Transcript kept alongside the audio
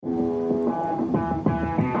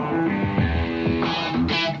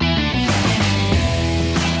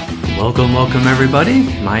Welcome everybody.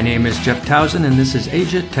 My name is Jeff Towson and this is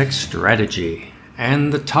Asia Tech Strategy.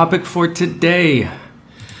 And the topic for today,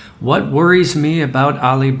 what worries me about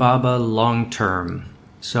Alibaba long term?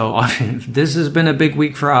 So this has been a big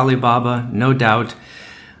week for Alibaba, no doubt.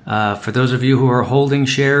 For those of you who are holding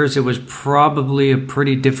shares, it was probably a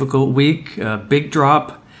pretty difficult week, a big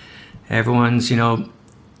drop. Everyone's,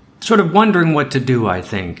 sort of wondering what to do, I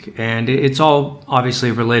think. And it's all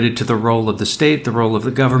obviously related to the role of the state, the role of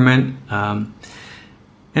the government. And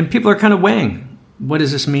people are kind of weighing. What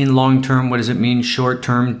does this mean long term? What does it mean short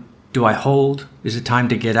term? Do I hold? Is it time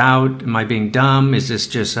to get out? Am I being dumb? Is this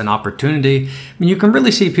just an opportunity? I mean, you can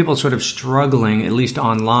really see people sort of struggling, at least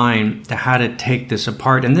online, to how to take this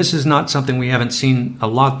apart. And this is not something we haven't seen a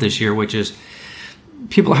lot this year, which is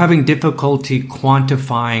people having difficulty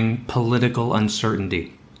quantifying political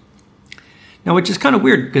uncertainty. Now, which is kind of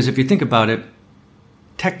weird because if you think about it,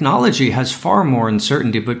 technology has far more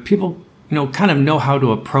uncertainty, but people, kind of know how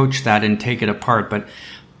to approach that and take it apart. But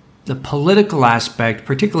the political aspect,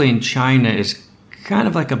 particularly in China, is kind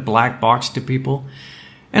of like a black box to people.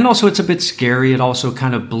 And also it's a bit scary. It also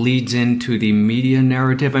kind of bleeds into the media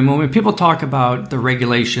narrative. I mean, when people talk about the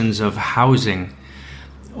regulations of housing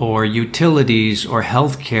or utilities or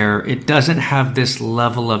healthcare, it doesn't have this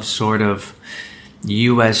level of sort of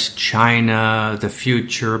US, China, the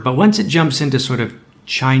future. But once it jumps into sort of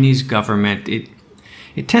Chinese government,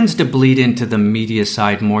 it tends to bleed into the media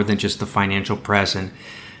side more than just the financial press. And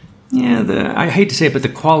I hate to say it, but the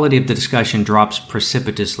quality of the discussion drops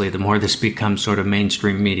precipitously the more this becomes sort of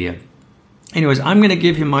mainstream media. Anyways, I'm going to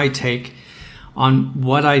give you my take on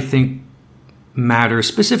what I think matters,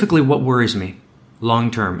 specifically what worries me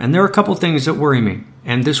long term. And there are a couple things that worry me,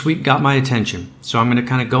 and this week got my attention. So I'm going to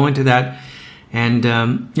kind of go into that. And,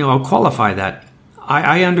 I'll qualify that.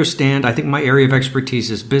 I understand, I think my area of expertise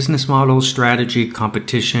is business models, strategy,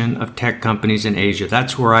 competition of tech companies in Asia.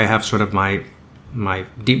 That's where I have sort of my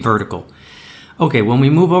deep vertical. Okay, when we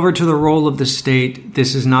move over to the role of the state,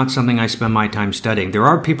 this is not something I spend my time studying. There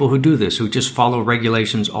are people who do this, who just follow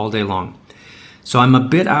regulations all day long. So I'm a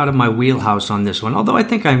bit out of my wheelhouse on this one, although I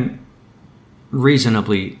think I'm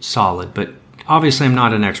reasonably solid. But obviously I'm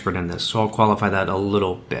not an expert in this, so I'll qualify that a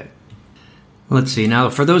little bit. Let's see. Now,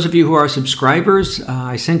 for those of you who are subscribers,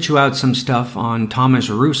 I sent you out some stuff on Thomas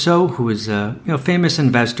Russo, who is a famous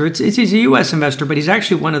investor. He's a U.S. investor, but he's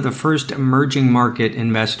actually one of the first emerging market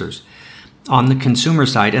investors on the consumer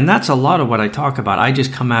side. And that's a lot of what I talk about. I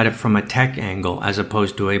just come at it from a tech angle as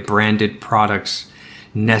opposed to a branded products,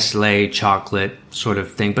 Nestle, chocolate sort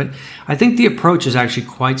of thing. But I think the approach is actually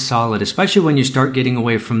quite solid, especially when you start getting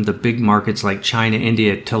away from the big markets like China,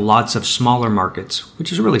 India, to lots of smaller markets,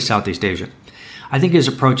 which is really Southeast Asia. I think his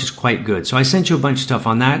approach is quite good. So I sent you a bunch of stuff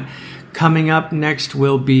on that. Coming up next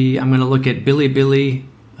will be, I'm going to look at Bilibili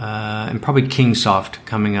and probably Kingsoft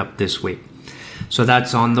coming up this week. So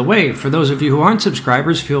that's on the way. For those of you who aren't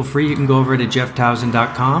subscribers, feel free. You can go over to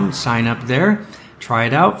jefftowson.com, sign up there, try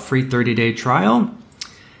it out, free 30-day trial.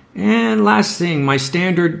 And last thing, my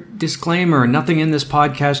standard disclaimer, nothing in this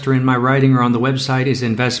podcast or in my writing or on the website is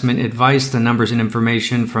investment advice. The numbers and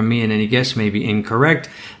information from me and any guest may be incorrect.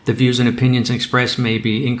 The views and opinions expressed may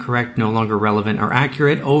be incorrect, no longer relevant or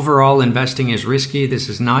accurate. Overall, investing is risky. This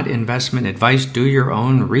is not investment advice. Do your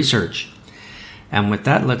own research. And with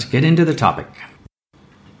that, let's get into the topic.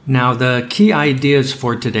 Now, the key ideas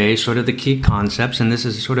for today, sort of the key concepts, and this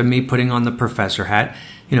is sort of me putting on the professor hat.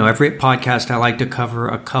 Every podcast I like to cover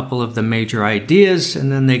a couple of the major ideas,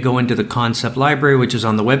 and then they go into the concept library, which is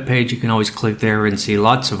on the webpage. You can always click there and see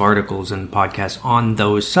lots of articles and podcasts on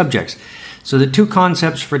those subjects. So the two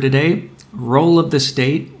concepts for today, role of the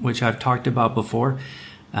state, which I've talked about before,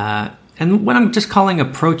 and what I'm just calling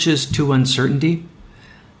approaches to uncertainty,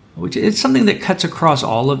 which is something that cuts across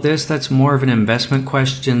all of this. That's more of an investment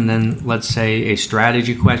question than, let's say, a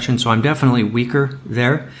strategy question. So I'm definitely weaker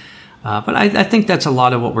there. But I think that's a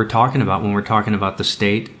lot of what we're talking about when we're talking about the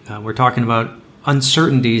state. We're talking about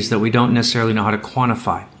uncertainties that we don't necessarily know how to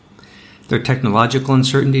quantify. They're technological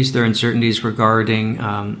uncertainties. They're uncertainties regarding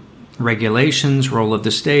regulations, role of the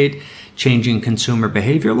state, changing consumer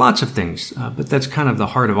behavior, lots of things. But that's kind of the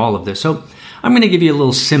heart of all of this. So I'm going to give you a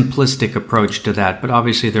little simplistic approach to that. But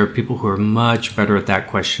obviously there are people who are much better at that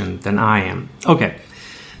question than I am. Okay.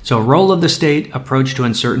 So role of the state, approach to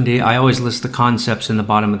uncertainty. I always list the concepts in the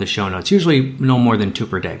bottom of the show notes, usually no more than 2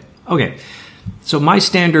 per day. Okay, so my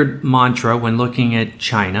standard mantra when looking at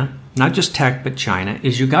China, not just tech, but China,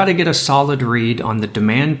 is you got to get a solid read on the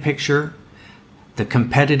demand picture, the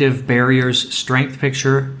competitive barriers, strength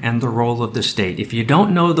picture, and the role of the state. If you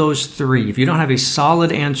don't know those three, if you don't have a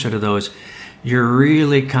solid answer to those, you're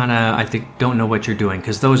really kind of, I think, don't know what you're doing,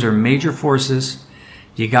 because those are major forces.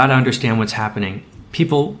 You got to understand what's happening.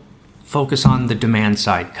 People focus on the demand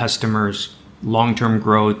side, customers, long-term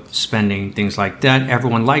growth, spending, things like that.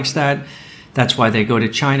 Everyone likes that. That's why they go to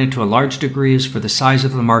China to a large degree, is for the size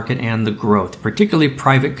of the market and the growth, particularly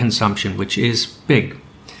private consumption, which is big.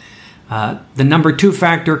 The number two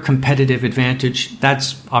factor, competitive advantage,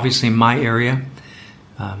 that's obviously my area.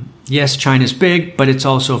 Yes, China's big, but it's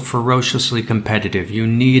also ferociously competitive. You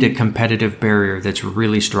need a competitive barrier that's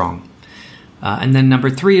really strong. And then number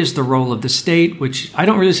three is the role of the state, which I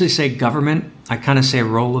don't really say government. I kind of say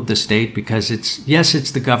role of the state, because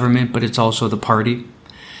it's the government, but it's also the party.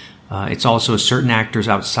 It's also certain actors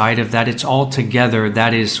outside of that. It's all together.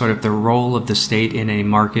 That is sort of the role of the state in a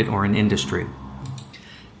market or an industry.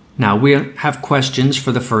 Now, we have questions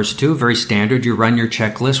for the first two, very standard. You run your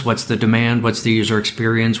checklist. What's the demand? What's the user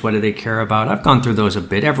experience? What do they care about? I've gone through those a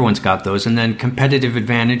bit. Everyone's got those. And then competitive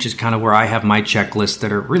advantage is kind of where I have my checklists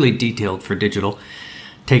that are really detailed for digital.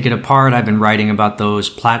 Take it apart. I've been writing about those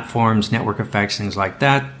platforms, network effects, things like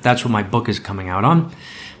that. That's what my book is coming out on.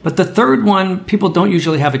 But the third one, people don't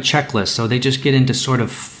usually have a checklist, so they just get into sort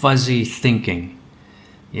of fuzzy thinking.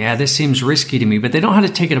 Yeah, this seems risky to me, but they don't know how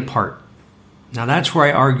to take it apart. Now, that's where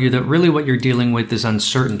I argue that really what you're dealing with is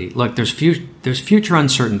uncertainty. Look, there's future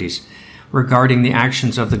uncertainties regarding the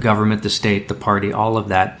actions of the government, the state, the party, all of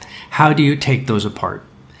that. How do you take those apart?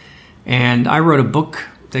 And I wrote a book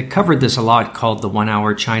that covered this a lot called the 1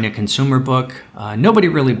 Hour China Consumer Book. Nobody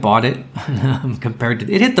really bought it compared to,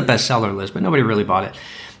 it hit the bestseller list, but nobody really bought it.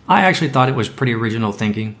 I actually thought it was pretty original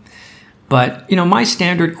thinking. But, my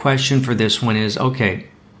standard question for this one is, okay,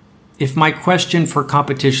 if my question for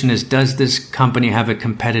competition is, does this company have a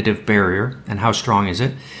competitive barrier and how strong is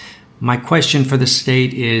it? My question for the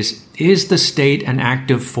state is the state an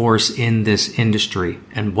active force in this industry,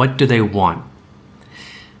 and what do they want?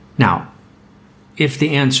 Now, if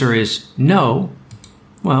the answer is no,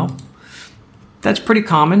 well, that's pretty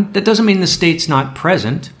common. That doesn't mean the state's not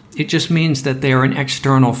present. It just means that they are an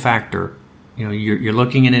external factor. You're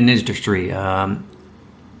looking at an industry,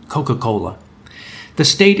 Coca-Cola. The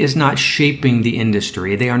state is not shaping the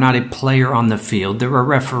industry. They are not a player on the field. They're a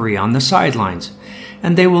referee on the sidelines.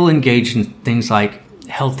 And they will engage in things like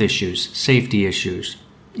health issues, safety issues.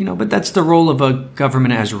 But that's the role of a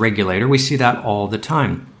government as regulator. We see that all the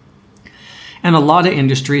time. And a lot of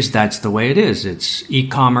industries, that's the way it is. It's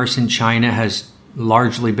e-commerce in China has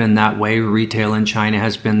largely been that way. Retail in China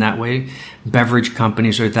has been that way. Beverage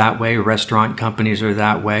companies are that way. Restaurant companies are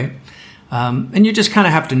that way. And you just kind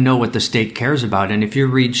of have to know what the state cares about. And if you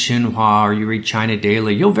read Xinhua or you read China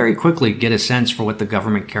Daily, you'll very quickly get a sense for what the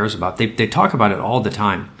government cares about. They talk about it all the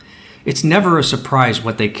time. It's never a surprise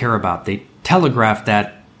what they care about. They telegraph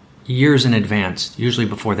that years in advance, usually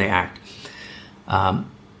before they act.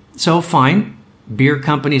 So fine, beer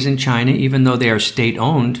companies in China, even though they are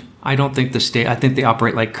state-owned, I think they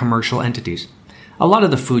operate like commercial entities. A lot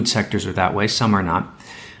of the food sectors are that way, some are not.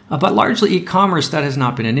 But largely e-commerce, that has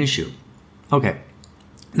not been an issue. Okay,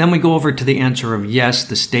 then we go over to the answer of yes,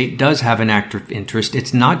 the state does have an active interest.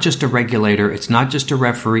 It's not just a regulator. It's not just a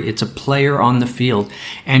referee. It's a player on the field,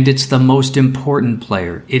 and it's the most important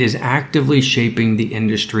player. It is actively shaping the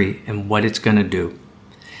industry and what it's going to do.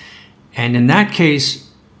 And in that case,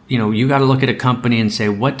 you got to look at a company and say,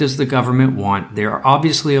 what does the government want? They are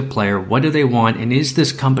obviously a player. What do they want? And is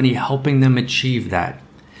this company helping them achieve that?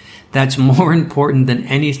 That's more important than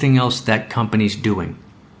anything else that company's doing.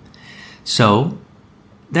 So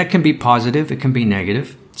that can be positive. It can be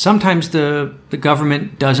negative. Sometimes the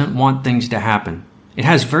government doesn't want things to happen. It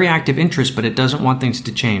has very active interest, but it doesn't want things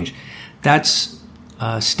to change. That's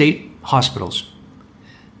state hospitals.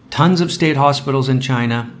 Tons of state hospitals in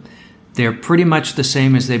China. They're pretty much the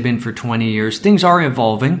same as they've been for 20 years. Things are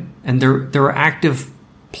evolving, and there are active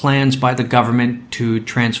plans by the government to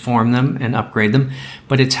transform them and upgrade them,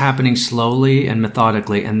 but it's happening slowly and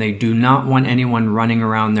methodically, and they do not want anyone running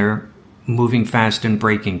around there moving fast and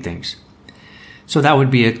breaking things. So that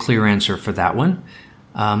would be a clear answer for that one.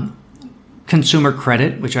 Consumer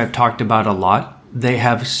credit, which I've talked about a lot,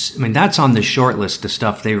 that's on the short list of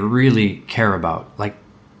stuff they really care about, like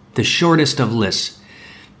the shortest of lists.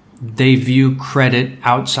 They view credit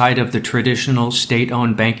outside of the traditional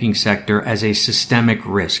state-owned banking sector as a systemic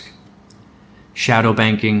risk. Shadow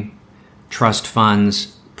banking, trust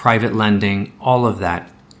funds, private lending, all of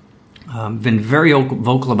that. Been very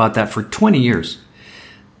vocal about that for 20 years.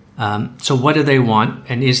 So what do they want,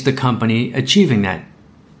 and is the company achieving that?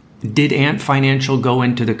 Did Ant Financial go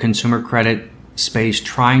into the consumer credit space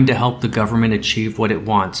trying to help the government achieve what it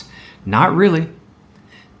wants? Not really.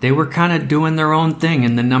 They were kind of doing their own thing,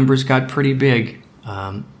 and the numbers got pretty big.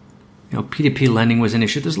 P2P lending was an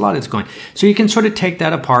issue. There's a lot that's going. So you can sort of take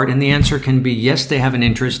that apart, and the answer can be, yes, they have an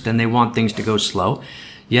interest and they want things to go slow.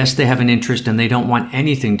 Yes, they have an interest and they don't want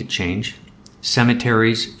anything to change.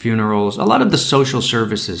 Cemeteries, funerals, a lot of the social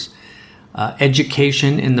services,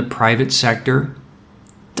 education in the private sector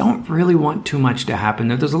don't really want too much to happen.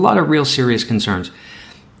 There's a lot of real serious concerns.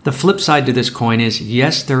 The flip side to this coin is,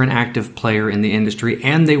 yes, they're an active player in the industry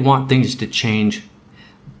and they want things to change.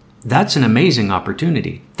 That's an amazing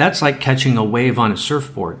opportunity. That's like catching a wave on a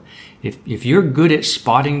surfboard. If you're good at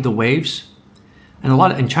spotting the waves,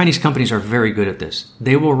 and Chinese companies are very good at this,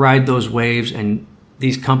 they will ride those waves and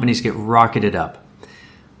these companies get rocketed up.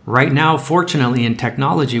 Right now, fortunately, in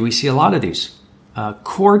technology, we see a lot of these.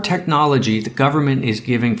 Core technology, the government is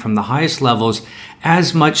giving from the highest levels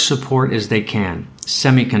as much support as they can.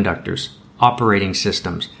 Semiconductors, operating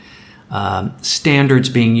systems, standards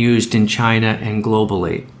being used in China and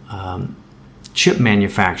globally, chip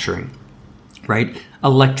manufacturing, right?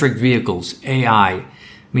 Electric vehicles, AI.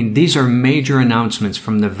 These are major announcements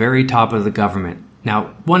from the very top of the government.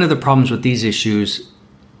 Now, one of the problems with these issues,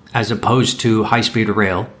 as opposed to high-speed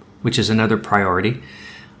rail, which is another priority,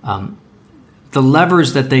 the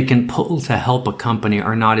levers that they can pull to help a company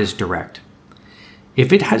are not as direct.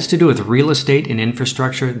 If it has to do with real estate and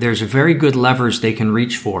infrastructure, there's very good levers they can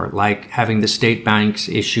reach for, like having the state banks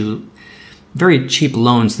issue very cheap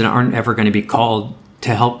loans that aren't ever going to be called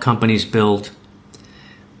to help companies build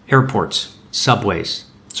airports, subways.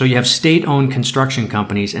 So you have state-owned construction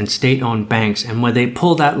companies and state-owned banks, and when they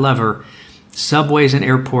pull that lever, subways and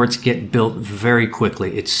airports get built very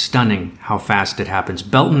quickly. It's stunning how fast it happens.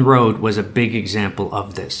 Belt and Road was a big example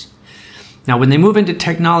of this. Now, when they move into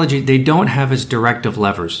technology, they don't have as direct of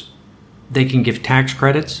levers. They can give tax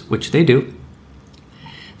credits, which they do.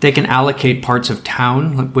 They can allocate parts of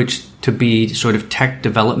town, which to be sort of tech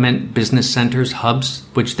development business centers, hubs,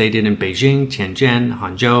 which they did in Beijing, Tianjin,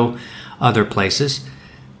 Hangzhou, other places.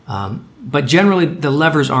 But generally, the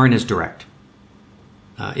levers aren't as direct.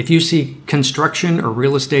 If you see construction or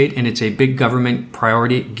real estate and it's a big government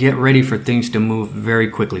priority, get ready for things to move very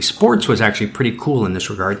quickly. Sports was actually pretty cool in this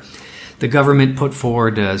regard. The government put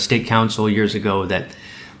forward a state council years ago that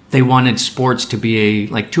they wanted sports to be a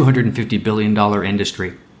 $250 billion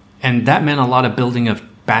industry. And that meant a lot of building of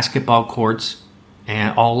basketball courts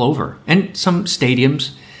and all over. And some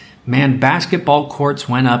stadiums. Man, basketball courts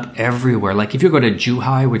went up everywhere. Like if you go to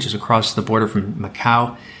Zhuhai, which is across the border from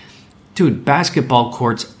Macau, dude, basketball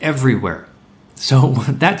courts everywhere. So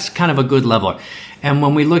that's kind of a good level. And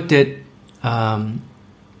when we looked at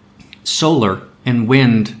solar and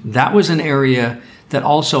wind, that was an area that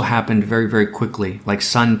also happened very, very quickly, like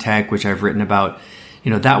Suntech, which I've written about.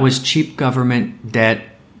 That was cheap government debt,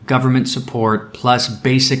 government support, plus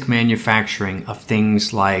basic manufacturing of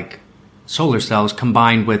things like solar cells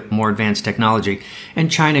combined with more advanced technology. And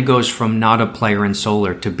China goes from not a player in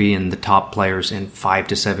solar to being the top players in 5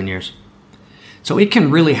 to 7 years. So it can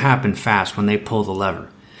really happen fast when they pull the lever.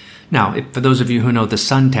 Now, for those of you who know the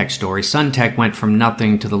Suntech story, Suntech went from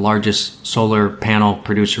nothing to the largest solar panel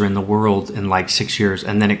producer in the world in 6 years,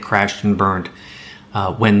 and then it crashed and burned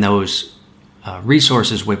when those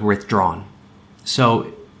resources were withdrawn.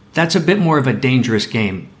 So that's a bit more of a dangerous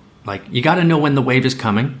game. You got to know when the wave is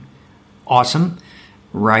coming. Awesome.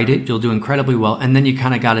 Ride it. You'll do incredibly well. And then you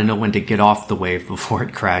kind of got to know when to get off the wave before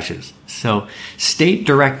it crashes. So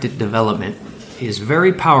state-directed development is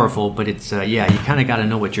very powerful, but it's, you kind of got to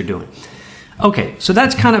know what you're doing. Okay, so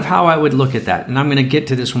that's kind of how I would look at that. And I'm going to get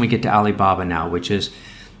to this when we get to Alibaba now, which is,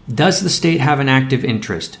 does the state have an active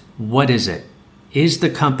interest? What is it? Is the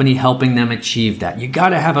company helping them achieve that? You got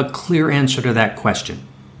to have a clear answer to that question.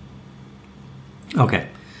 Okay.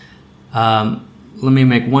 Let me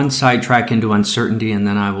make one sidetrack into uncertainty, and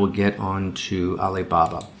then I will get on to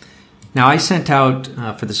Alibaba. Now, I sent out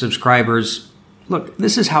for the subscribers, look,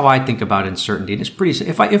 this is how I think about uncertainty. And it's pretty.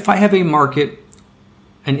 If I have a market,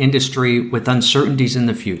 an industry with uncertainties in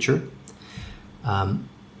the future,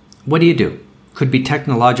 what do? Could be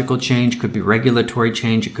technological change, could be regulatory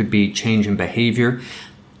change, it could be change in behavior.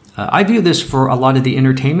 I view this for a lot of the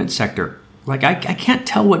entertainment sector. I can't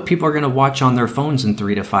tell what people are going to watch on their phones in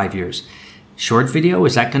 3 to 5 years. Short video,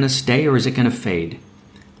 is that going to stay or is it going to fade?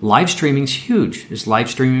 Live streaming's huge. Is live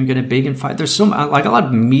streaming going to big in 5? There's a lot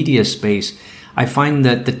of media space. I find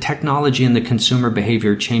that the technology and the consumer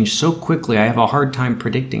behavior change so quickly, I have a hard time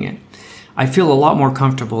predicting it. I feel a lot more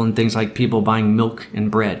comfortable in things like people buying milk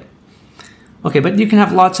and bread. Okay, but you can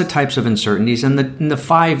have lots of types of uncertainties, and the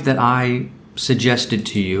 5 that I suggested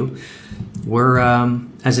to you were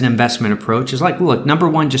as an investment approach is like, look, number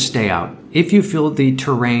one, just stay out. If you feel the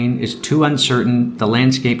terrain is too uncertain, the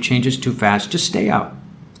landscape changes too fast, just stay out,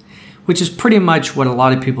 which is pretty much what a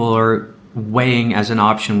lot of people are weighing as an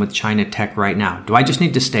option with China tech right now. Do I just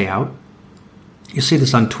need to stay out? You see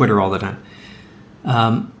this on Twitter all the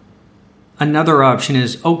time. Another option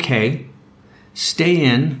is, okay, stay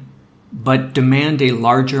in, but demand a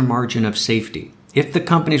larger margin of safety. If the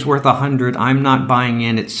company's worth 100, I'm not buying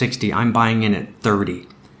in at 60, I'm buying in at 30.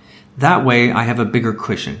 That way, I have a bigger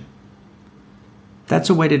cushion. That's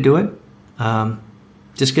a way to do it.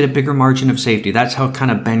 Just get a bigger margin of safety. That's how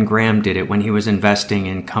kind of Ben Graham did it when he was investing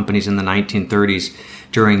in companies in the 1930s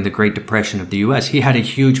during the Great Depression of the U.S. He had a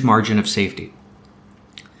huge margin of safety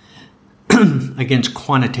against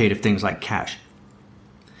quantitative things like cash.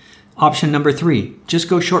 Option number 3, just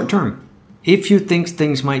go short term. If you think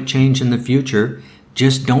things might change in the future,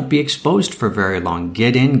 just don't be exposed for very long.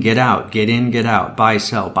 Get in, get out, get in, get out, buy,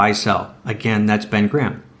 sell, buy, sell. Again, that's Ben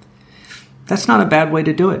Graham. That's not a bad way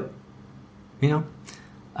to do it.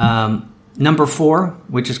 Number 4,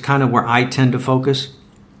 which is kind of where I tend to focus,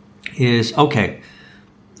 is, okay,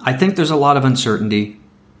 I think there's a lot of uncertainty.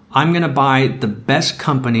 I'm going to buy the best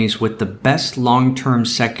companies with the best long-term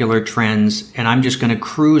secular trends, and I'm just going to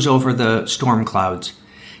cruise over the storm clouds.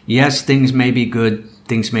 Yes, things may be good,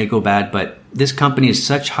 things may go bad, but this company is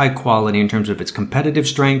such high quality in terms of its competitive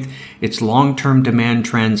strength, its long-term demand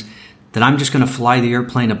trends, that I'm just going to fly the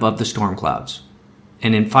airplane above the storm clouds.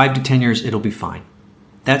 And in 5 to 10 years, it'll be fine.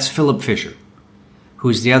 That's Philip Fisher,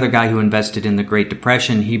 who's the other guy who invested in the Great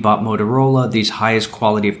Depression. He bought Motorola, these highest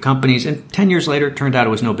quality of companies, and 10 years later, it turned out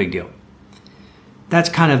it was no big deal. That's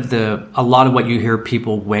kind of a lot of what you hear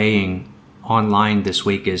people weighing online this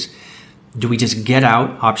week is, do we just get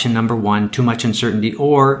out, option number 1, too much uncertainty,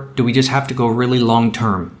 or do we just have to go really long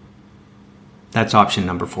term? That's option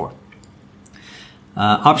number 4.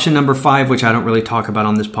 Option number 5, which I don't really talk about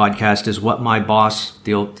on this podcast, is what my boss,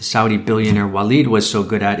 the Saudi billionaire Walid, was so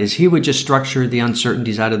good at, is he would just structure the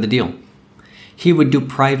uncertainties out of the deal. He would do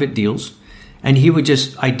private deals, and he would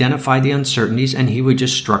just identify the uncertainties, and he would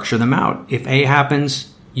just structure them out. If A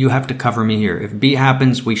happens, you have to cover me here. If B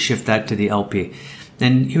happens, we shift that to the LP.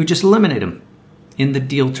 And he would just eliminate them in the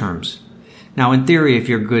deal terms. Now, in theory, if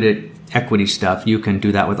you're good at equity stuff, you can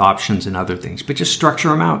do that with options and other things, but just structure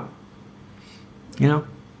them out.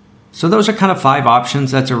 So those are kind of 5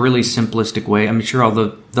 options. That's a really simplistic way. I'm sure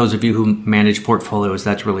those of you who manage portfolios,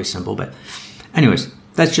 that's really simple. But anyways,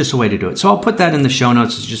 that's just a way to do it. So I'll put that in the show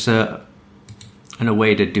notes. It's just a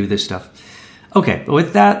way to do this stuff. Okay, but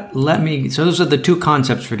with that, so those are the 2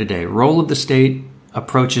 concepts for today. Role of the state,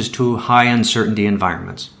 approaches to high uncertainty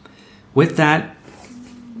environments. With that,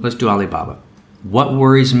 let's do Alibaba. What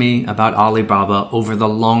worries me about Alibaba over the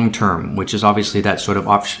long term, which is obviously that sort of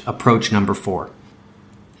approach number 4.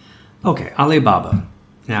 Okay, Alibaba.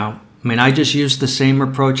 Now, I just used the same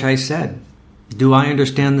approach I said. Do I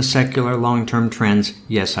understand the secular long-term trends?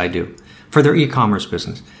 Yes, I do. For their e-commerce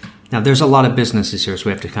business. Now, there's a lot of businesses here, so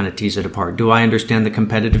we have to kind of tease it apart. Do I understand the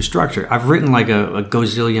competitive structure? I've written like a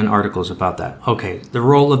gazillion articles about that. Okay, the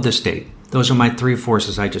role of the state. Those are my 3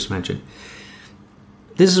 forces I just mentioned.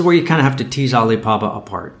 This is where you kind of have to tease Alibaba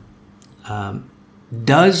apart.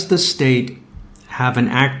 Does the state have an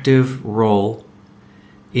active role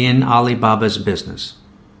in Alibaba's business?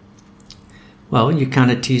 Well, you kind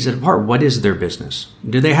of tease it apart. What is their business?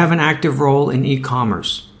 Do they have an active role in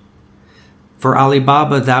e-commerce? For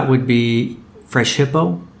Alibaba, that would be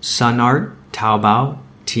Freshippo, Sunart, Taobao,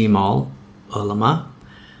 Tmall,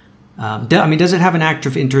 Ele.me. Does it have an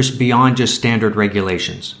active interest beyond just standard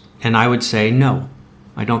regulations? And I would say no.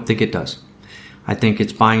 I don't think it does. I think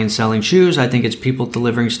it's buying and selling shoes. I think it's people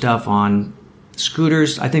delivering stuff on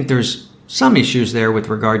scooters. I think there's some issues there with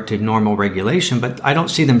regard to normal regulation, but I don't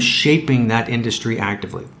see them shaping that industry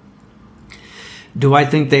actively. Do I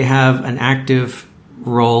think they have an active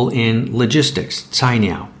role in logistics,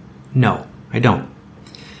 Cainiao? No, I don't.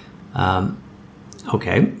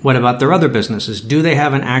 Okay, what about their other businesses? Do they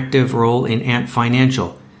have an active role in Ant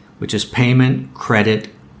Financial, which is payment, credit,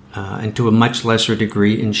 and to a much lesser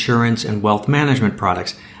degree, insurance and wealth management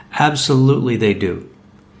products? Absolutely they do.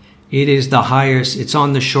 It is the highest, it's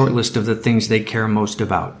on the short list of the things they care most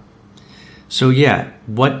about. So yeah,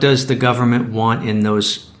 what does the government want in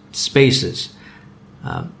those spaces?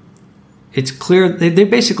 It's clear, they've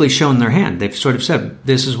basically shown their hand. They've sort of said,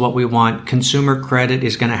 this is what we want. Consumer credit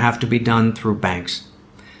is going to have to be done through banks.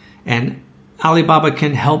 And Alibaba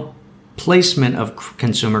can help placement of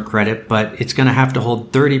consumer credit, but it's going to have to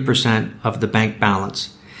hold 30% of the bank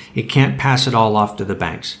balance. It can't pass it all off to the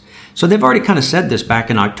banks. So they've already kind of said this back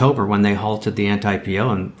in October when they halted the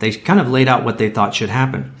anti-IPO, and they kind of laid out what they thought should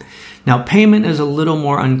happen. Now, payment is a little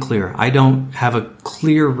more unclear. I don't have a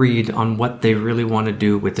clear read on what they really want to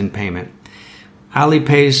do within payment.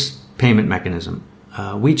 Alipay's payment mechanism,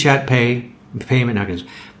 WeChat Pay payment mechanism,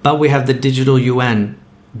 but we have the digital yuan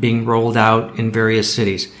being rolled out in various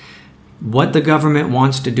cities. What the government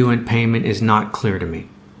wants to do in payment is not clear to me.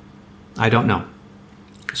 I don't know.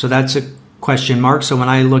 So that's a question mark. So when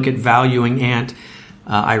I look at valuing Ant,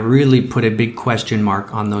 I really put a big question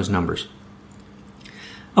mark on those numbers.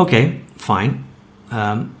 Okay, fine.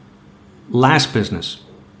 Last business.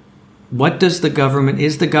 Is the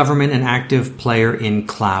government an active player in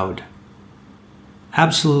cloud?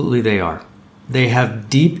 Absolutely they are. They have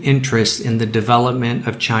deep interest in the development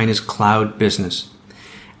of China's cloud business.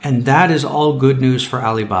 And that is all good news for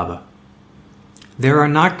Alibaba. There are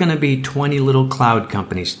not going to be 20 little cloud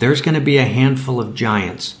companies. There's going to be a handful of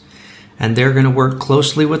giants. And they're going to work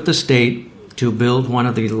closely with the state to build one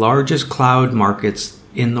of the largest cloud markets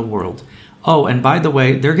in the world. Oh, and by the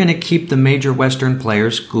way, they're going to keep the major Western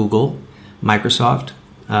players, Google, Microsoft,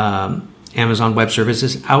 Amazon Web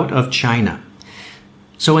Services, out of China.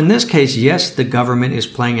 So in this case, yes, the government is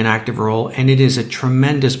playing an active role, and it is a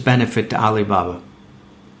tremendous benefit to Alibaba.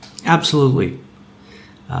 Absolutely.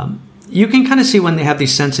 You can kind of see when they have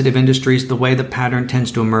these sensitive industries, the way the pattern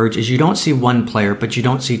tends to emerge is you don't see one player, but you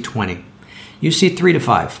don't see 20. You see 3 to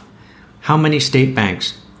 5. How many state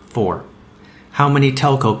banks? 4. How many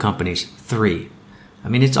telco companies? 3. I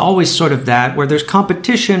mean, it's always sort of that where there's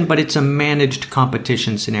competition, but it's a managed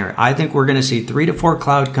competition scenario. I think we're going to see 3 to 4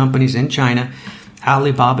 cloud companies in China.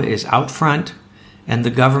 Alibaba is out front, and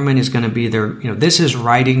the government is going to be there. This is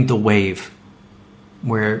riding the wave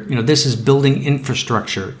where, this is building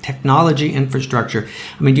infrastructure, technology infrastructure.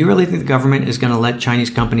 I mean, do you really think the government is going to let Chinese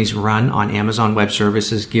companies run on Amazon Web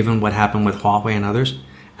Services given what happened with Huawei and others?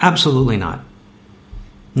 Absolutely not.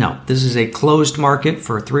 No, this is a closed market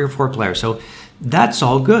for 3 or 4 players. So that's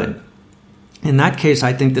all good. In that case,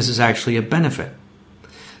 I think this is actually a benefit.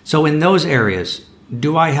 So in those areas,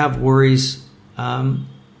 do I have worries?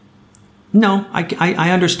 No, I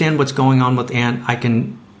understand what's going on with Ant. I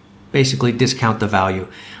can basically discount the value.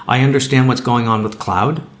 I understand what's going on with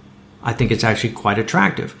cloud. I think it's actually quite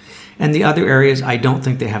attractive. And the other areas, I don't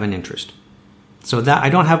think they have an interest. So that I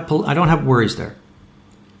don't have worries there.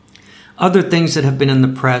 Other things that have been in the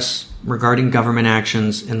press regarding government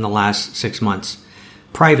actions in the last 6 months: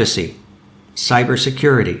 privacy,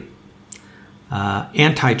 cybersecurity,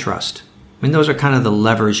 antitrust. I mean, those are kind of the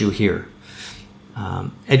levers you hear.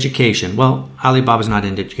 Education. Well, Alibaba's not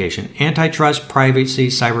into education. Antitrust, privacy,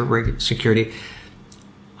 cyber security.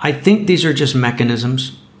 I think these are just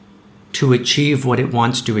mechanisms to achieve what it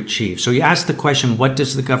wants to achieve. So you ask the question, what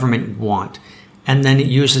does the government want? And then it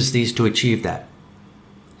uses these to achieve that.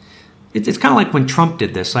 It's kind of like when Trump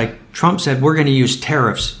did this. Like Trump said, we're going to use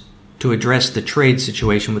tariffs to address the trade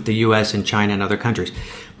situation with the US and China and other countries.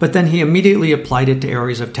 But then he immediately applied it to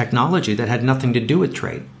areas of technology that had nothing to do with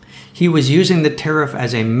trade. He was using the tariff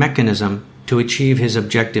as a mechanism to achieve his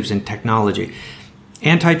objectives in technology.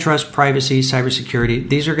 Antitrust, privacy, cybersecurity,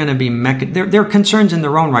 these are going to be they're concerns in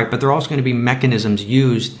their own right, but they're also going to be mechanisms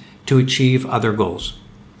used to achieve other goals.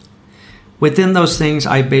 Within those things,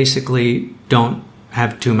 I basically don't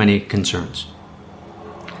have too many concerns.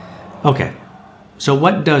 Okay, so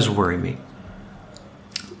what does worry me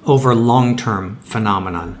over long-term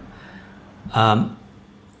phenomenon?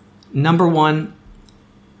 Number one,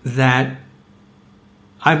 that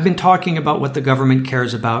I've been talking about what the government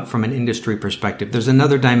cares about from an industry perspective. There's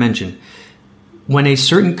another dimension. When a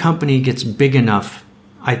certain company gets big enough,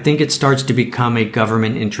 I think it starts to become a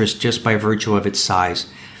government interest just by virtue of its size.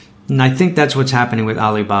 And I think that's what's happening with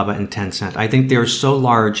Alibaba and Tencent. I think they're so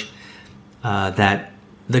large that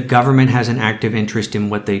the government has an active interest in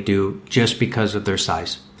what they do just because of their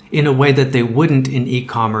size, in a way that they wouldn't in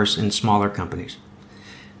e-commerce and smaller companies.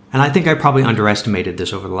 And I think I probably underestimated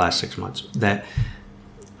this over the last 6 months, that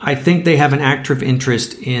I think they have an active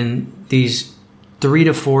interest in these 3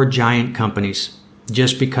 to 4 giant companies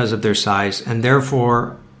just because of their size. And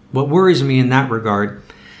therefore, what worries me in that regard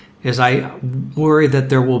is I worry that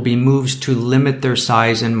there will be moves to limit their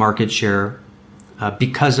size and market share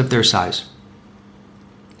because of their size.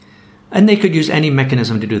 And they could use any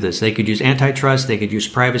mechanism to do this. They could use antitrust, they could use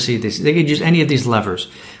privacy, they could use any of these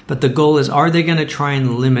levers. But the goal is, are they going to try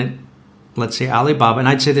and limit, let's say Alibaba, and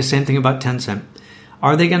I'd say the same thing about Tencent,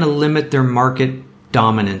 are they going to limit their market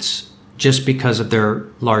dominance just because of their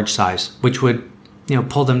large size, which would,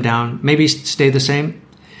 pull them down, maybe stay the same,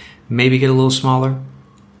 maybe get a little smaller?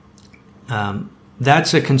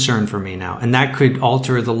 That's a concern for me now, and that could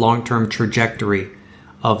alter the long-term trajectory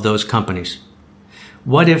of those companies.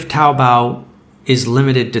 What if Taobao is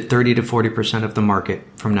limited to 30 to 40% of the market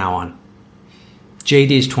from now on?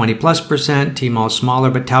 JD is 20 plus percent, Tmall is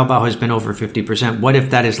smaller, but Taobao has been over 50%. What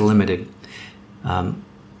if that is limited?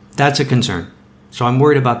 That's a concern. So I'm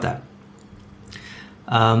worried about that.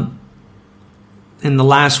 In the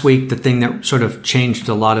last week, the thing that sort of changed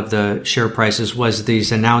a lot of the share prices was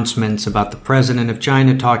these announcements about the president of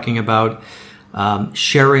China talking about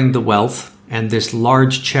sharing the wealth, and this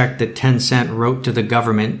large check that Tencent wrote to the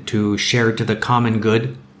government to share to the common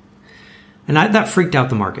good. And that freaked out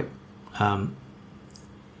the market.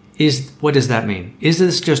 What does that mean? Is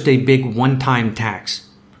this just a big one-time tax?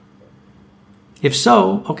 If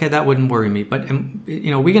so, okay, that wouldn't worry me. But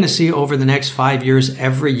we're going to see over the next 5 years,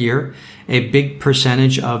 every year, a big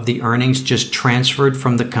percentage of the earnings just transferred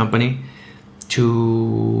from the company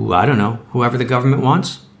to, I don't know, whoever the government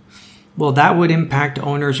wants. Well, that would impact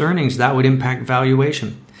owners' earnings. That would impact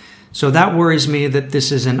valuation. So that worries me that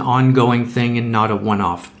this is an ongoing thing and not a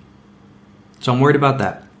one-off. So I'm worried about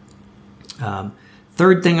that.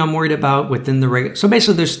 Third thing I'm worried about within the so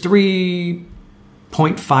basically there's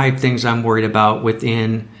 3.5 things I'm worried about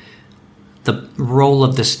within the role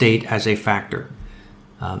of the state as a factor.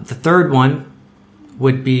 The third one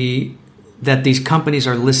would be that these companies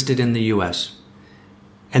are listed in the U.S.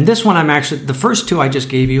 And this one the first two I just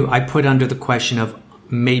gave you, I put under the question of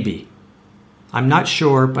maybe. I'm not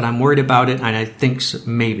sure, but I'm worried about it, and I think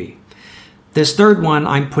maybe. This third one,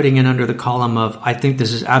 I'm putting it under the column of I think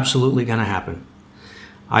this is absolutely going to happen.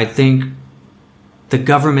 I think the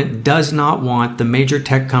government does not want the major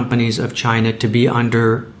tech companies of China to be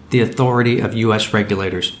under the authority of U.S.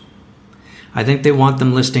 regulators. I think they want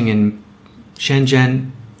them listing in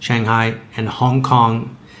Shenzhen, Shanghai, and Hong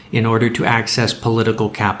Kong in order to access political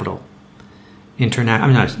capital. To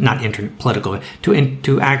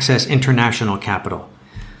access international capital.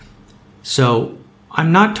 So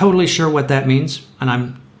I'm not totally sure what that means,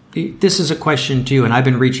 and this is a question to you, and I've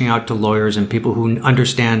been reaching out to lawyers and people who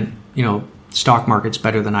understand, stock markets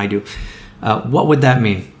better than I do. What would that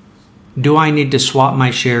mean? Do I need to swap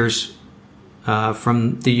my shares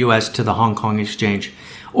from the U.S. to the Hong Kong exchange?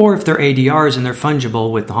 Or if they're ADRs and they're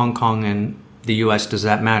fungible with Hong Kong and the U.S., does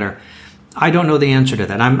that matter? I don't know the answer to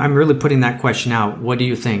that. I'm really putting that question out. What do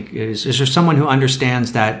you think? Is there someone who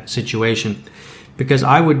understands that situation? Because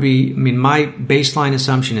my baseline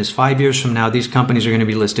assumption is 5 years from now, these companies are going to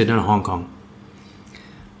be listed in Hong Kong.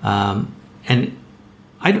 Do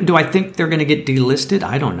I think they're going to get delisted?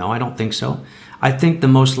 I don't know. I don't think so. I think the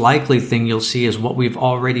most likely thing you'll see is what we've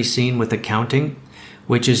already seen with accounting,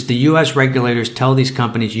 which is the U.S. regulators tell these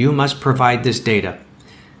companies, you must provide this data.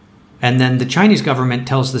 And then the Chinese government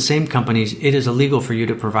tells the same companies, it is illegal for you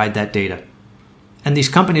to provide that data. And these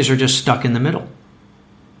companies are just stuck in the middle.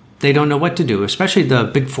 They don't know what to do, especially the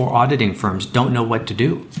big four auditing firms don't know what to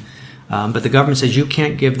do. But the government says you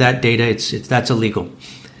can't give that data, that's illegal.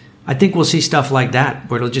 I think we'll see stuff like that,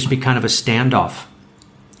 where it'll just be kind of a standoff.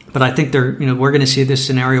 But I think we're going to see this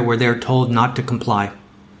scenario where they're told not to comply.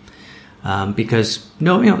 Because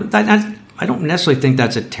I don't necessarily think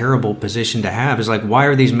that's a terrible position to have. It's like, why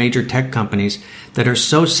are these major tech companies that are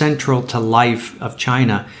so central to life of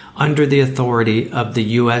China under the authority of the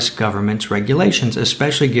U.S. government's regulations,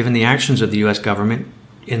 especially given the actions of the U.S. government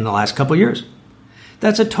in the last couple of years?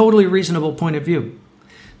 That's a totally reasonable point of view.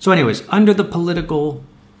 So anyways, under the political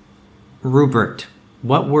rubric,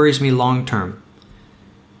 what worries me long term?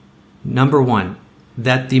 Number one,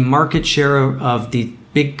 that the market share of the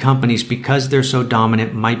big companies, because they're so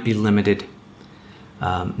dominant, might be limited.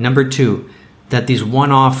 Number two, that these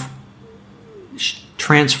one-off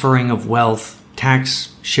transferring of wealth,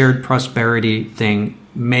 tax shared prosperity thing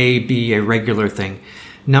may be a regular thing.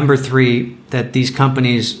 Number three, that these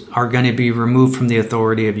companies are going to be removed from the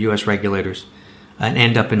authority of U.S. regulators and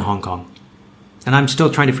end up in Hong Kong. And I'm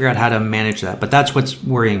still trying to figure out how to manage that, but that's what's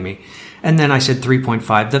worrying me. And then I said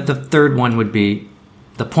 3.5. The third one would be,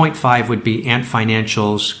 the 0.5 would be Ant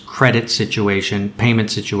Financial's credit situation, payment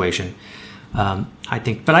situation. I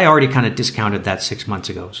think, but I already kind of discounted that 6 months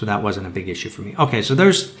ago, so that wasn't a big issue for me. Okay, so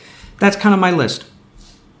that's kind of my list.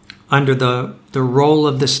 Under the role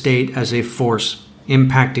of the state as a force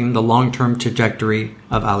impacting the long-term trajectory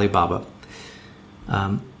of Alibaba.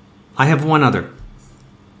 I have one other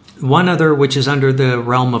which is under the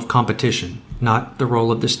realm of competition, not the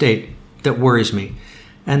role of the state, that worries me.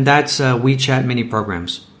 And that's WeChat mini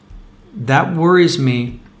programs. That worries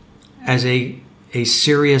me as a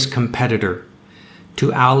serious competitor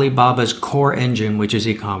to Alibaba's core engine, which is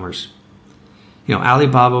e-commerce.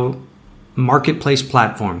 Alibaba marketplace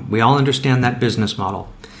platform. We all understand that business model.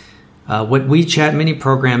 What WeChat mini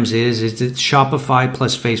programs is it's Shopify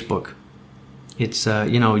plus Facebook. It's,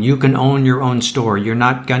 you can own your own store. You're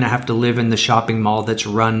not going to have to live in the shopping mall that's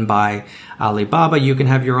run by Alibaba. You can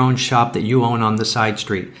have your own shop that you own on the side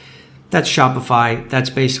street. That's Shopify. That's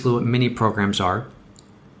basically what mini programs are.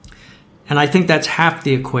 And I think that's half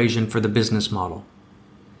the equation for the business model.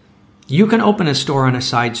 You can open a store on a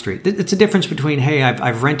side street. It's a difference between, hey,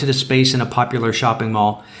 I've rented a space in a popular shopping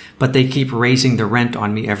mall, but they keep raising the rent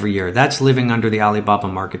on me every year. That's living under the Alibaba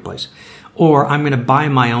marketplace. Or I'm going to buy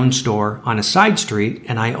my own store on a side street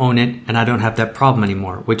and I own it and I don't have that problem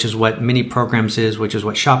anymore, which is what mini programs is, which is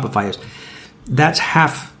what Shopify is. That's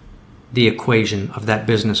half the equation of that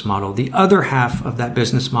business model. The other half of that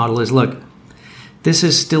business model is, look, this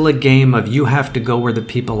is still a game of you have to go where the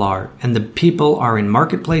people are. And the people are in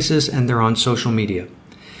marketplaces and they're on social media.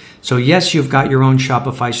 So yes, you've got your own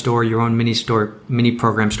Shopify store, your own mini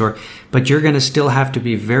program store, but you're going to still have to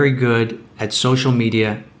be very good at social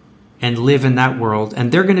media and live in that world.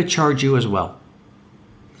 And they're going to charge you as well.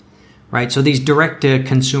 Right? So these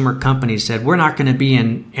direct-to-consumer companies said, we're not going to be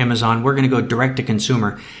in Amazon. We're going to go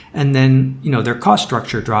direct-to-consumer. And then, their cost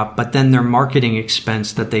structure dropped, but then their marketing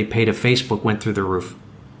expense that they pay to Facebook went through the roof.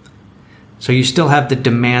 So you still have the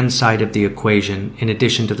demand side of the equation in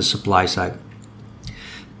addition to the supply side.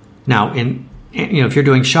 Now, if you're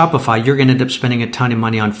doing Shopify, you're going to end up spending a ton of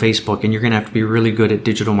money on Facebook, and you're going to have to be really good at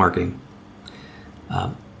digital marketing.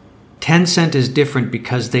 Tencent is different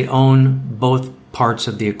because they own both parts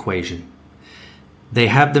of the equation. They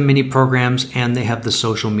have the mini programs and they have the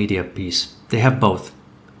social media piece. They have both.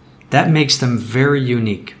 That makes them very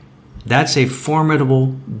unique. That's a formidable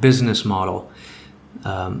business model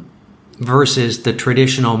versus the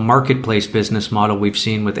traditional marketplace business model we've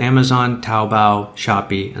seen with Amazon, Taobao,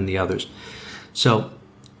 Shopee, and the others. So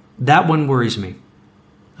that one worries me.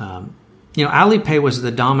 Alipay was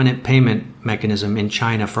the dominant payment mechanism in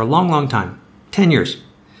China for a long, long time, 10 years.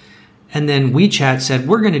 And then WeChat said,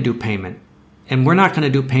 we're going to do payment. And we're not going to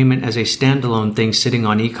do payment as a standalone thing sitting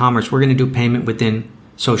on e-commerce. We're going to do payment within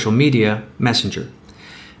social media, Messenger.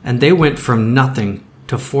 And they went from nothing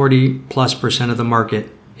to 40+% of the market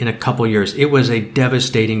in a couple years. It was a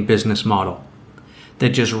devastating business model that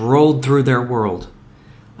just rolled through their world.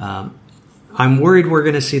 I'm worried we're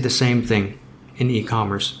going to see the same thing in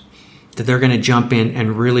e-commerce, that they're going to jump in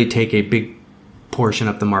and really take a big portion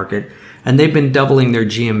of the market. And they've been doubling their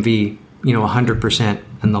GMV, 100%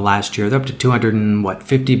 in the last year. They're up to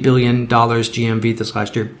 $250 billion GMV this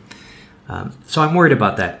last year. So I'm worried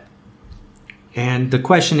about that. And the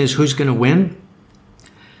question is, who's going to win?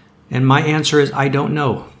 And my answer is, I don't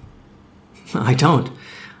know. I don't.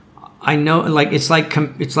 I know, it's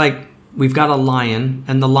like we've got a lion,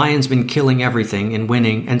 and the lion's been killing everything and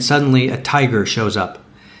winning, and suddenly a tiger shows up.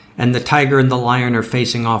 And the tiger and the lion are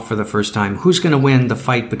facing off for the first time. Who's going to win the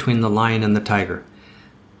fight between the lion and the tiger?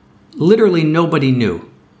 Literally nobody knew,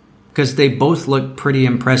 because they both look pretty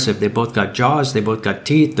impressive. They both got jaws. They both got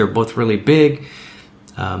teeth. They're both really big.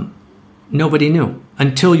 Nobody knew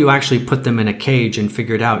until you actually put them in a cage and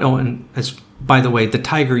figured out. Oh, and by the way, the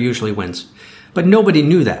tiger usually wins. But nobody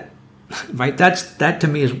knew that, right? That to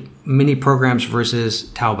me is mini programs versus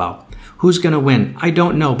Taobao. Who's going to win? I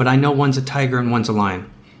don't know, but I know one's a tiger and one's a lion.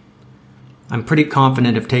 I'm pretty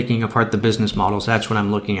confident of taking apart the business models. That's what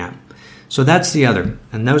I'm looking at. So that's the other.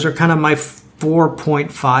 And those are kind of my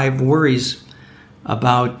 4.5 worries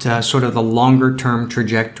about sort of the longer term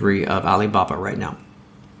trajectory of Alibaba right now.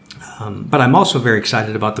 But I'm also very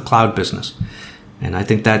excited about the cloud business. And I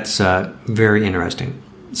think that's very interesting.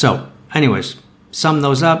 So anyways, sum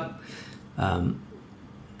those up.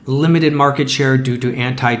 Limited market share due to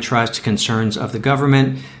antitrust concerns of the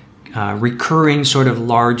government. Recurring sort of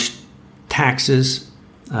large taxes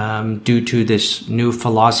due to this not new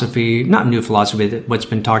philosophy, what's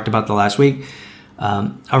been talked about the last week,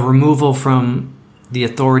 a removal from the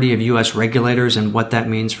authority of U.S. regulators and what that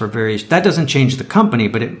means for that doesn't change the company,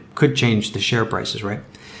 but it could change the share prices, right?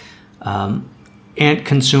 And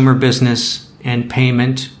consumer business and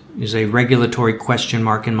payment is a regulatory question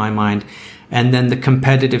mark in my mind. And then the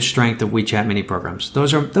competitive strength of WeChat mini programs.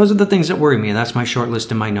 Those are the things that worry me. That's my short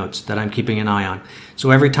list in my notes that I'm keeping an eye on.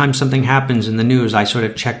 So every time something happens in the news, I sort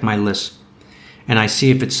of check my list and I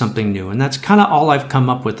see if it's something new. And that's kind of all I've come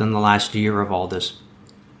up with in the last year of all this.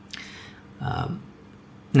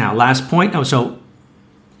 Now, last point. So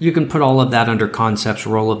you can put all of that under concepts,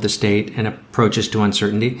 role of the state, and approaches to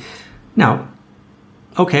uncertainty. Now,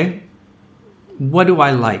 okay, what do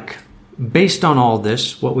I like? Based on all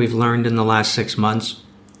this, what we've learned in the last 6 months,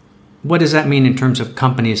 what does that mean in terms of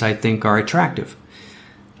companies I think are attractive?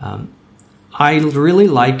 I really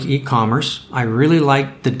like e-commerce. I really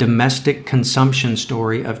like the domestic consumption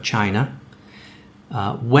story of China.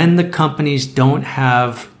 When the companies don't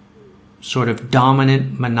have sort of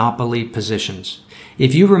dominant monopoly positions.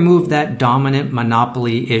 If you remove that dominant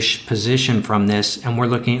monopoly-ish position from this, and we're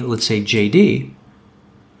looking at, let's say, JD,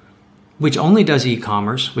 which only does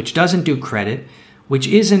e-commerce, which doesn't do credit, which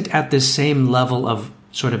isn't at the same level of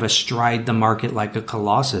sort of astride the market like a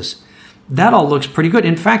Colossus, that all looks pretty good.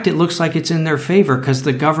 In fact, it looks like it's in their favor because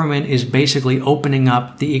the government is basically opening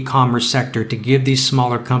up the e-commerce sector to give these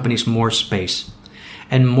smaller companies more space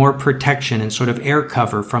and more protection and sort of air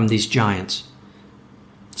cover from these giants.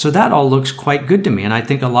 So that all looks quite good to me. And I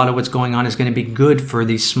think a lot of what's going on is going to be good for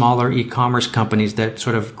these smaller e-commerce companies that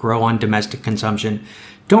sort of grow on domestic consumption,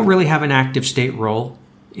 don't really have an active state role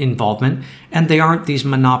involvement, and they aren't these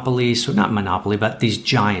monopolies, so not monopoly, but these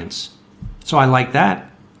giants. So I like that.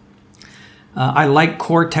 I like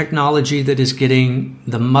core technology that is getting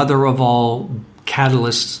the mother of all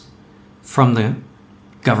catalysts from the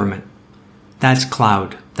government. That's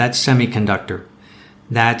cloud, that's semiconductor,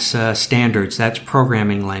 that's standards, that's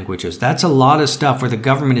programming languages. That's a lot of stuff where the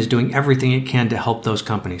government is doing everything it can to help those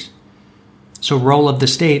companies. So role of the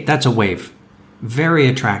state, that's a wave. Very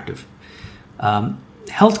attractive.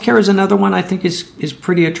 Healthcare is another one I think is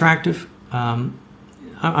pretty attractive.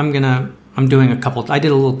 I'm doing a couple. I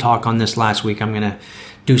did a little talk on this last week. I'm going to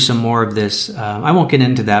do some more of this. I won't get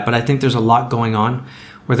into that, but I think there's a lot going on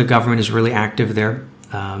where the government is really active there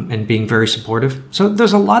and being very supportive. So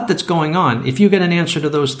there's a lot that's going on. If you get an answer to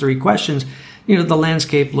those three questions, the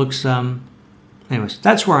landscape looks. Anyways,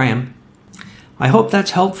 that's where I am. I hope that's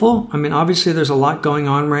helpful. I mean, obviously, there's a lot going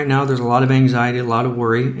on right now. There's a lot of anxiety, a lot of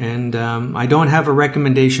worry, and I don't have a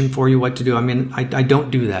recommendation for you what to do. I mean, I don't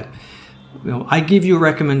do that. I give you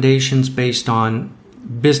recommendations based on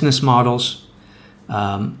business models,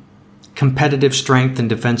 competitive strength and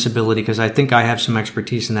defensibility, because I think I have some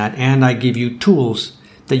expertise in that, and I give you tools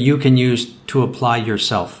that you can use to apply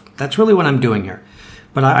yourself. That's really what I'm doing here.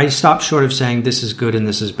 But I stop short of saying this is good and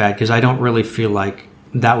this is bad, because I don't really feel like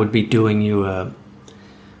that would be doing you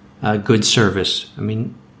a good service. I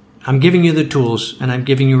mean, I'm giving you the tools and I'm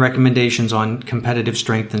giving you recommendations on competitive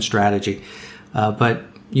strength and strategy, but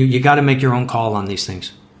you got to make your own call on these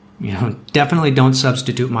things. Definitely don't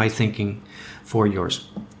substitute my thinking for yours.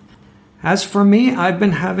 As for me, I've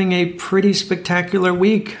been having a pretty spectacular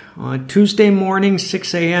week. On Tuesday morning,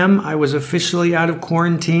 6 a.m., I was officially out of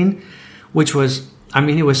quarantine, which was,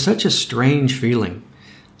 it was such a strange feeling.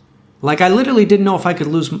 Like, I literally didn't know if I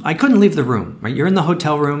couldn't leave the room, right? You're in the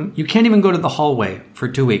hotel room. You can't even go to the hallway for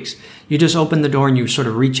 2 weeks. You just open the door and you sort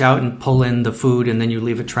of reach out and pull in the food and then you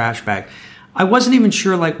leave a trash bag. I wasn't even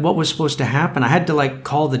sure, what was supposed to happen. I had to,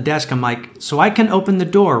 call the desk. I'm like, so I can open the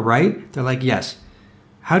door, right? They're like, yes.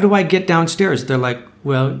 How do I get downstairs? They're like,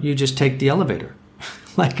 well, you just take the elevator.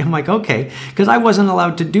 I'm like, okay, because I wasn't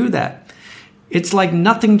allowed to do that. It's like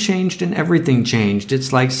nothing changed and everything changed.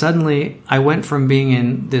 It's like suddenly I went from being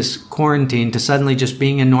in this quarantine to suddenly just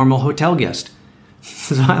being a normal hotel guest.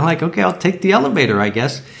 So I'm like, okay, I'll take the elevator, I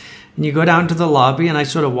guess. And you go down to the lobby, and I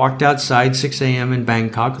sort of walked outside, 6 a.m. in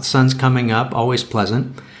Bangkok. The sun's coming up, always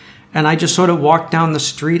pleasant. And I just sort of walked down the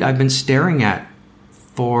street I've been staring at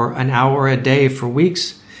for an hour a day for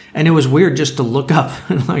weeks. And it was weird just to look up.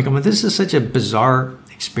 This is such a bizarre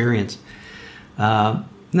experience. And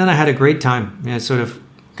then I had a great time. I sort of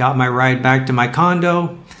got my ride back to my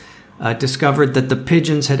condo, discovered that the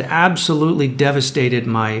pigeons had absolutely devastated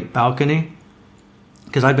my balcony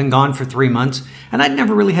because I'd been gone for 3 months and I'd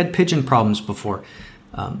never really had pigeon problems before.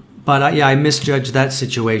 But I misjudged that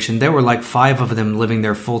situation. There were 5 of them living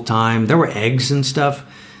there full time. There were eggs and stuff,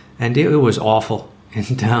 and it was awful.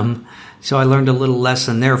 And so I learned a little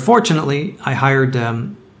lesson there. Fortunately, I hired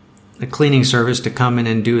a cleaning service to come in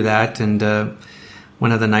and do that, and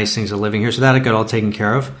one of the nice things of living here. So that I got all taken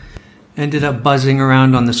care of. Ended up buzzing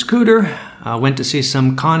around on the scooter. Went to see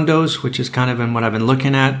some condos, which is kind of in what I've been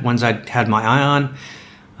looking at, ones I'd had my eye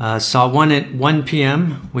on. Saw one at 1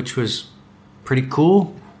 p.m., which was pretty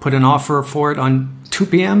cool. Put an offer for it on 2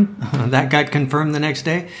 p.m. That got confirmed the next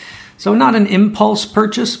day. So not an impulse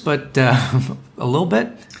purchase, but a little bit.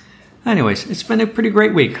 Anyways, it's been a pretty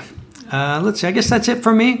great week. Let's see, I guess that's it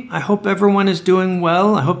for me. I hope everyone is doing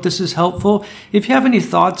well. I hope this is helpful. If you have any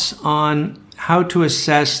thoughts on how to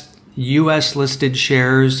assess U.S. listed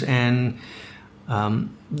shares and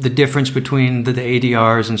the difference between the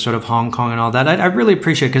ADRs and sort of Hong Kong and all that, I really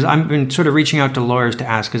appreciate it because I've been sort of reaching out to lawyers to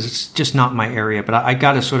ask because it's just not my area. But I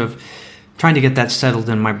got to sort of trying to get that settled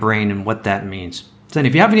in my brain and what that means. So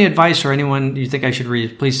if you have any advice or anyone you think I should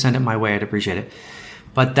read, please send it my way. I'd appreciate it.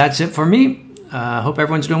 But that's it for me. Hope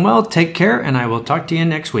everyone's doing well. Take care, and I will talk to you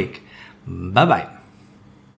next week. Bye-bye.